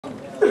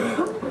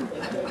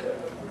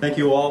Thank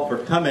you all for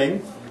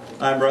coming.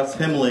 I'm Russ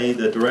Himley,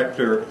 the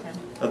director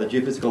of the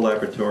Geophysical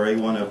Laboratory,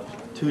 one of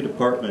two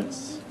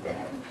departments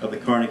of the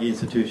Carnegie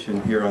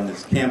Institution here on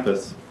this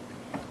campus.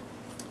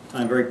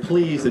 I'm very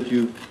pleased that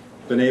you've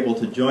been able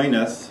to join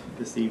us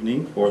this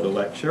evening for the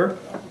lecture.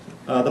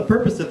 The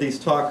purpose of these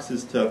talks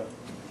is to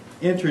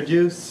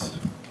introduce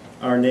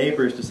our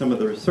neighbors to some of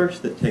the research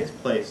that takes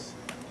place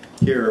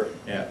here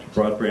at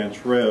Broad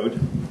Branch Road.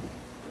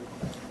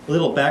 A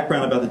little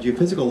background about the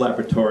Geophysical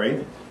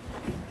Laboratory.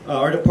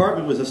 Our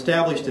department was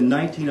established in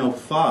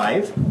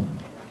 1905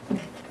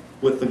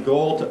 with the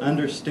goal to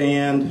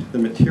understand the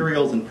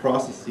materials and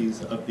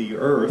processes of the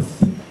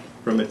Earth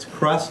from its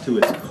crust to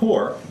its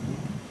core,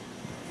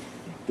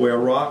 where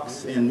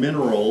rocks and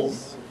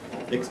minerals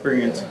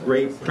experience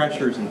great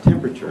pressures and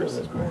temperatures.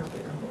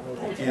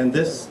 And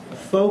this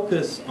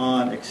focus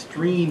on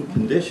extreme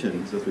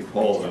conditions, as we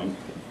call them,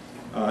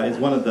 is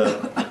one of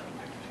the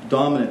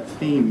dominant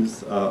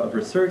themes of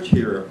research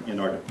here in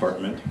our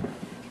department.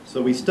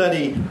 So we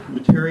study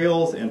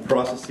materials and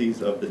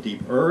processes of the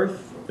deep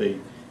Earth, the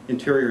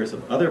interiors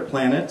of other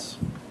planets.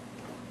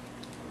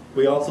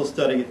 We also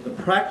study the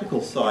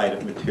practical side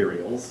of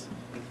materials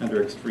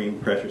under extreme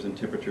pressures and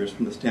temperatures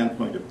from the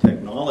standpoint of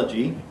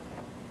technology,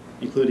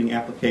 including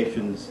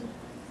applications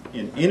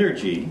in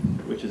energy,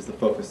 which is the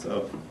focus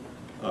of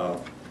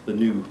the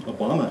new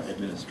Obama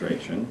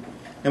administration.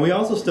 And we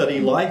also study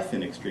life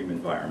in extreme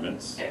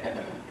environments,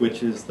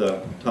 which is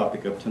the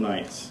topic of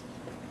tonight's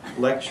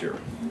lecture.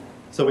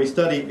 So we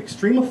study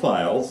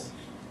extremophiles,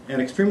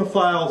 and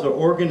extremophiles are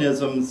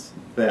organisms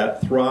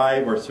that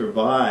thrive or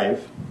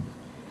survive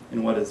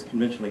in what is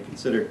conventionally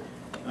considered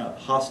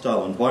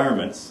hostile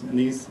environments. And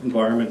these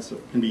environments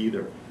can be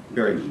either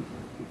very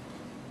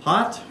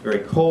hot, very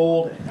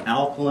cold,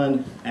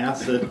 alkaline,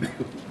 acid,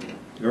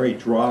 very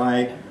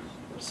dry,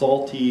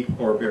 salty,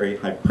 or very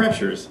high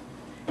pressures.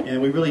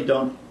 And we really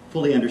don't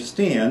fully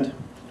understand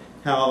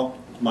how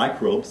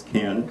microbes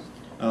can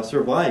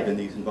survive in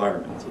these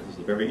environments. So this is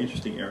a very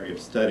interesting area of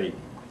study.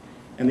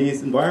 And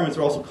these environments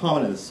are also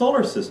common in the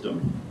solar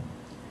system.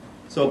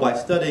 So by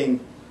studying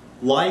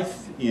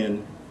life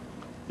in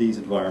these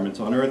environments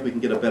on Earth, we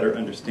can get a better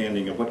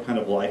understanding of what kind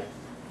of life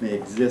may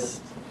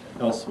exist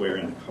elsewhere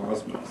in the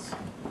cosmos.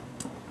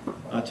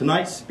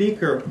 Tonight's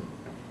speaker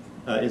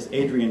is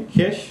Adrienne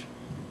Kish.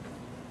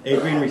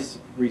 Adrienne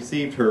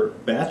received her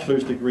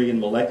bachelor's degree in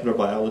molecular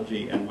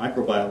biology and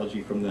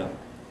microbiology from the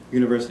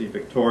University of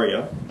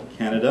Victoria,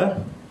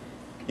 Canada.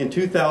 In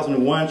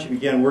 2001, she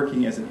began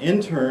working as an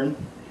intern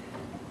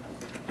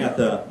at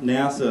the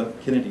NASA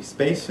Kennedy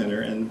Space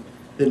Center, and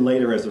then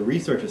later as a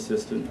research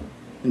assistant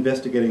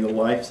investigating the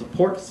life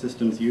support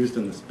systems used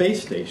in the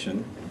space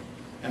station.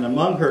 And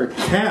among her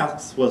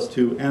tasks was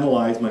to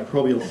analyze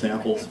microbial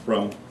samples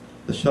from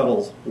the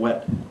shuttle's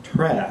wet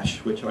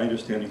trash, which I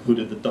understand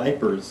included the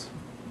diapers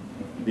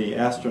the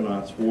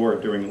astronauts wore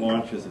during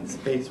launches and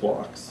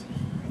spacewalks.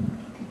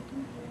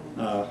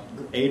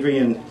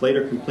 Adrienne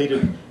later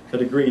completed a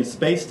degree in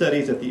space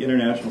studies at the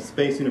International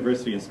Space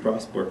University in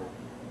Strasbourg,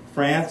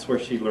 France, where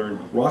she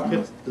learned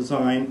rocket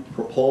design,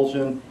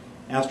 propulsion,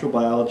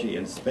 astrobiology,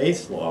 and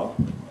space law.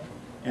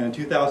 And in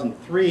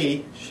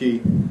 2003,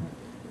 she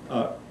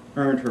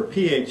earned her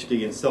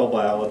PhD in cell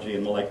biology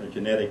and molecular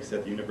genetics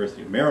at the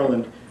University of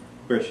Maryland,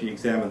 where she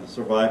examined the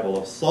survival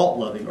of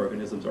salt-loving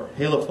organisms, or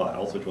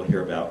halophiles, which we'll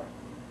hear about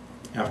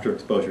after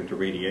exposure to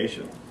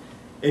radiation.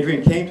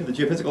 Adrienne came to the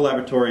Geophysical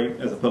Laboratory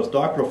as a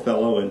postdoctoral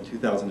fellow in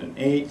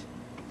 2008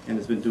 and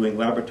has been doing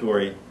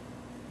laboratory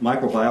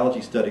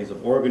microbiology studies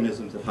of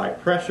organisms at high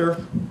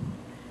pressure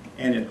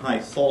and in high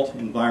salt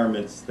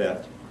environments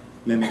that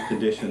mimic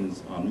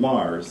conditions on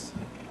Mars,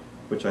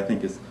 which I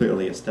think is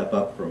clearly a step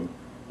up from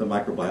the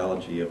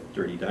microbiology of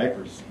dirty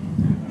diapers.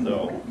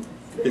 So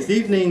this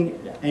evening,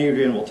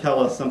 Adrienne will tell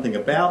us something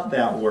about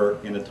that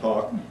work in a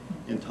talk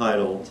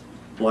entitled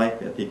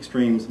Life at the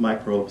Extremes,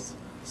 Microbes,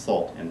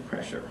 Salt, and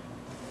Pressure.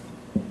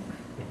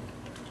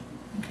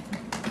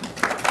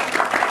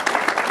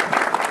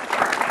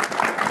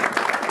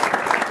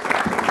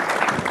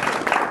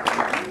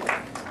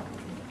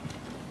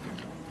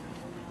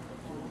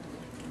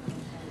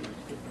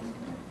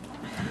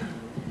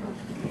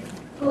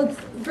 Well, it's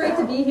great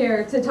to be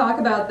here to talk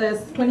about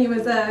this. When he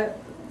was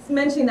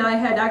mentioning that I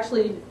had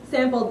actually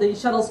sampled the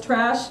shuttle's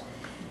trash,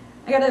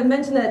 I got to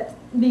mention that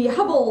the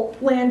Hubble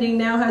landing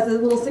now has a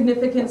little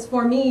significance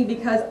for me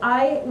because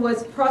I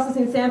was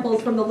processing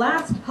samples from the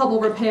last Hubble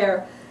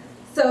repair.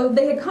 So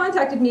they had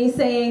contacted me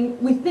saying,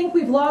 we think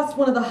we've lost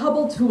one of the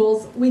Hubble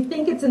tools. We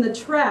think it's in the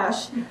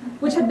trash,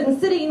 which had been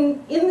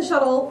sitting in the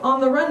shuttle on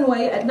the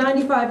runway at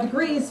 95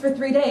 degrees for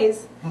 3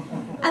 days.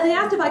 And they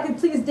asked if I could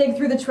please dig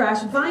through the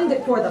trash and find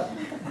it for them.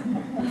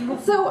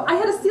 So I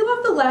had to seal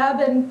off the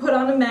lab and put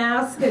on a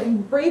mask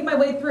and brave my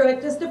way through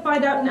it just to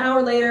find out an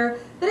hour later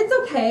that it's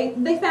okay,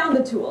 they found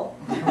the tool.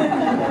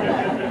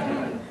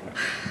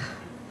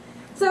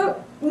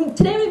 So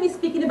today I'm going to be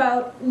speaking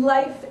about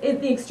life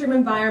in the extreme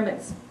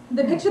environments.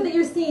 The picture that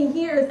you're seeing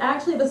here is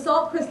actually of a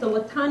salt crystal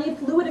with tiny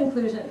fluid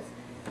inclusions.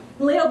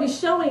 And later I'll be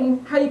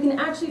showing how you can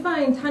actually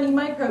find tiny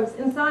microbes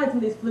inside some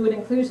of these fluid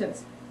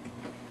inclusions.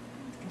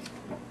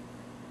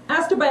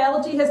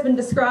 Astrobiology has been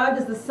described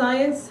as the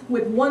science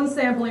with one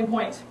sampling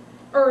point,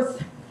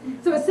 Earth.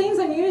 So it seems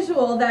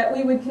unusual that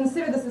we would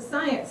consider this a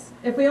science.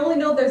 If we only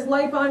know there's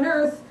life on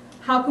Earth,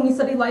 how can we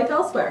study life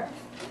elsewhere?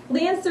 Well,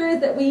 the answer is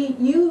that we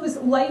use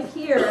life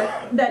here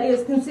that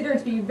is considered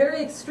to be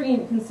very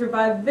extreme, can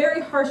survive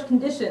very harsh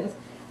conditions,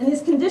 and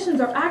these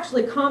conditions are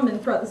actually common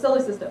throughout the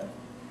solar system.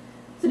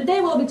 So today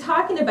what we'll be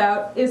talking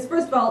about is,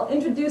 first of all,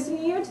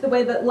 introducing you to the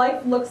way that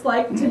life looks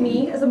like to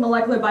me as a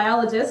molecular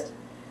biologist,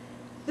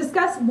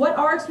 discuss what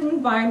are extreme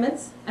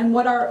environments and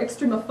what are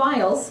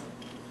extremophiles,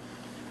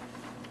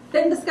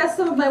 then discuss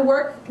some of my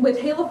work with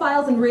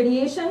halophiles and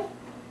radiation,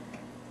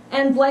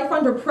 and life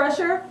under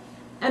pressure,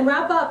 and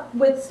wrap up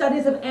with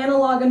studies of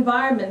analog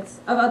environments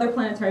of other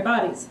planetary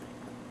bodies.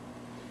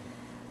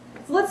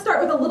 So let's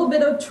start with a little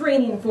bit of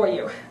training for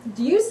you.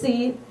 Do you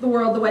see the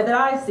world the way that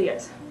I see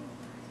it?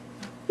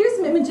 Here's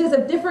some images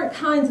of different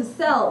kinds of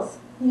cells.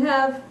 You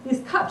have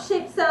these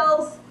cup-shaped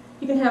cells.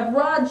 You can have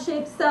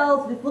rod-shaped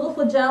cells with little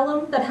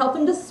flagellum that help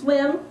them to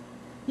swim.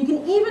 You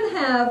can even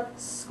have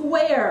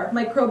square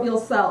microbial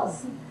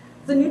cells.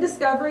 It's a new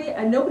discovery,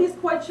 and nobody's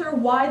quite sure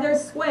why they're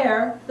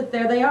square, but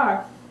there they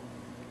are.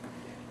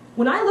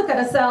 When I look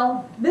at a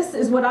cell, this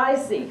is what I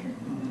see.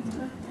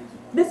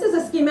 This is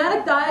a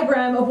schematic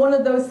diagram of one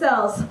of those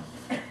cells.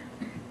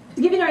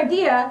 To give you an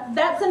idea,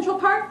 that central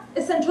part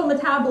is central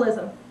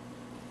metabolism.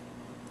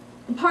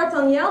 The parts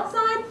on the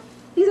outside,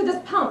 these are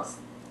just pumps.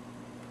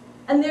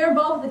 And they're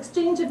involved with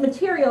exchange of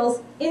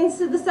materials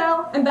into the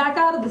cell and back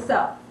out of the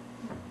cell.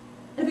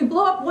 And if you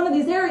blow up one of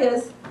these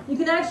areas, you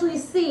can actually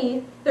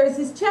see there's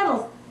these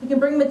channels. You can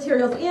bring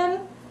materials in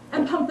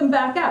and pump them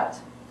back out.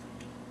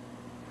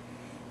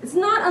 It's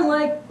not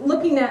unlike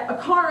looking at a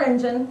car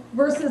engine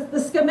versus the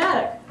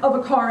schematic of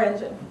a car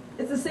engine.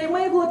 It's the same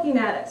way of looking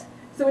at it.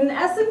 So in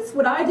essence,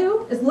 what I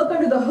do is look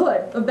under the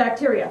hood of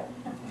bacteria.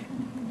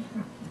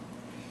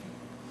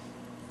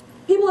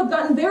 People have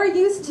gotten very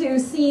used to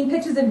seeing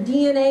pictures of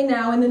DNA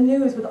now in the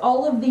news with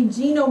all of the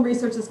genome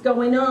research that's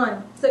going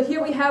on. So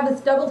here we have this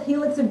doubled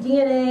helix of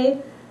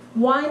DNA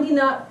winding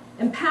up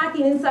and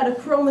packing inside of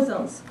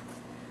chromosomes.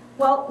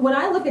 Well, when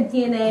I look at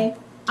DNA,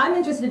 I'm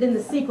interested in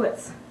the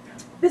sequence.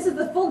 This is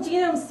the full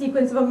genome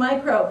sequence of a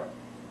microbe.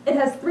 It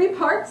has 3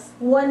 parts,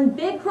 1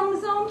 big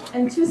chromosome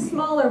and 2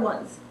 smaller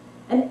ones.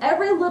 And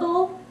every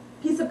little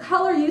piece of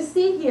color you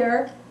see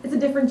here is a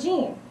different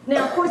gene.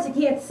 Now, of course, you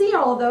can't see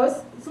all of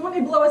those, so let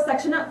me blow a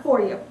section up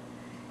for you.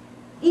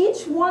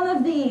 Each one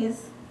of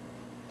these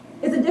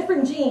is a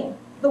different gene.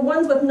 The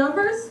ones with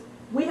numbers,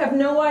 we have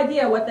no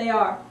idea what they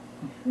are.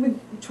 We're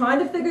trying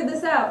to figure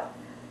this out.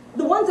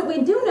 The ones that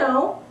we do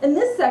know, in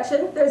this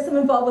section, there's some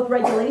involved with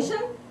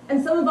regulation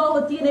and some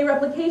involved with DNA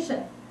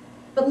replication.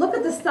 But look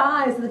at the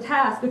size of the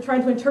task of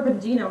trying to interpret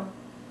the genome.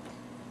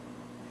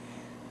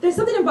 There's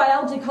something in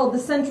biology called the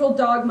central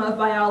dogma of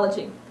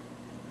biology.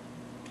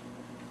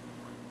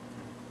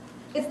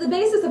 It's the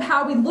basis of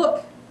how we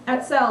look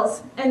at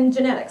cells and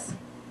genetics.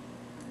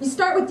 You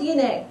start with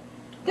DNA.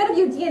 You've got to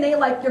view DNA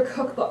like your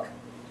cookbook.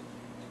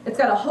 It's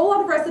got a whole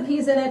lot of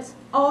recipes in it,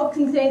 all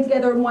contained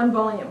together in one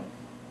volume.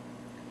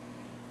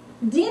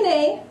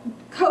 DNA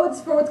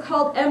codes for what's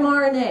called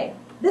mRNA.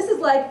 This is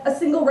like a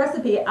single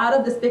recipe out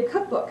of this big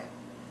cookbook.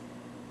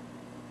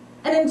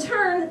 And in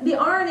turn, the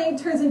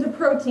RNA turns into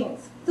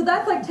proteins. So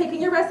that's like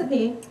taking your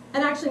recipe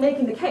and actually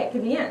making the cake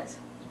in the end.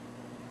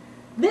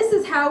 This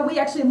is how we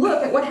actually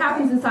look at what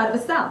happens inside of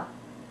a cell.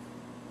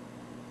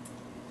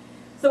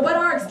 So what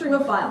are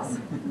extremophiles?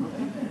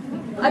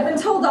 I've been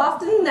told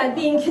often that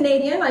being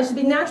Canadian, I should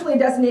be naturally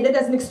designated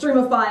as an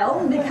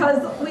extremophile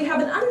because we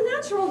have an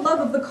unnatural love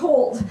of the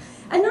cold.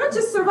 And not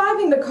just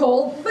surviving the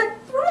cold, but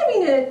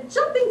thriving in it,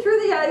 jumping through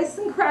the ice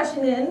and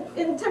crashing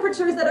in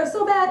temperatures that are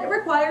so bad it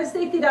requires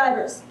safety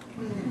divers.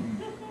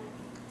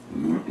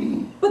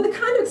 But the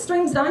kind of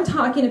extremes that I'm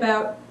talking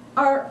about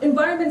are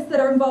environments that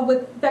are involved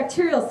with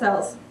bacterial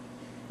cells.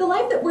 The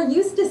life that we're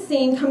used to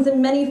seeing comes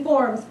in many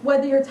forms,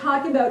 whether you're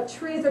talking about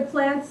trees or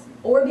plants,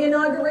 or the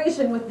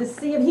inauguration with the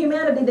sea of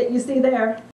humanity that you see there.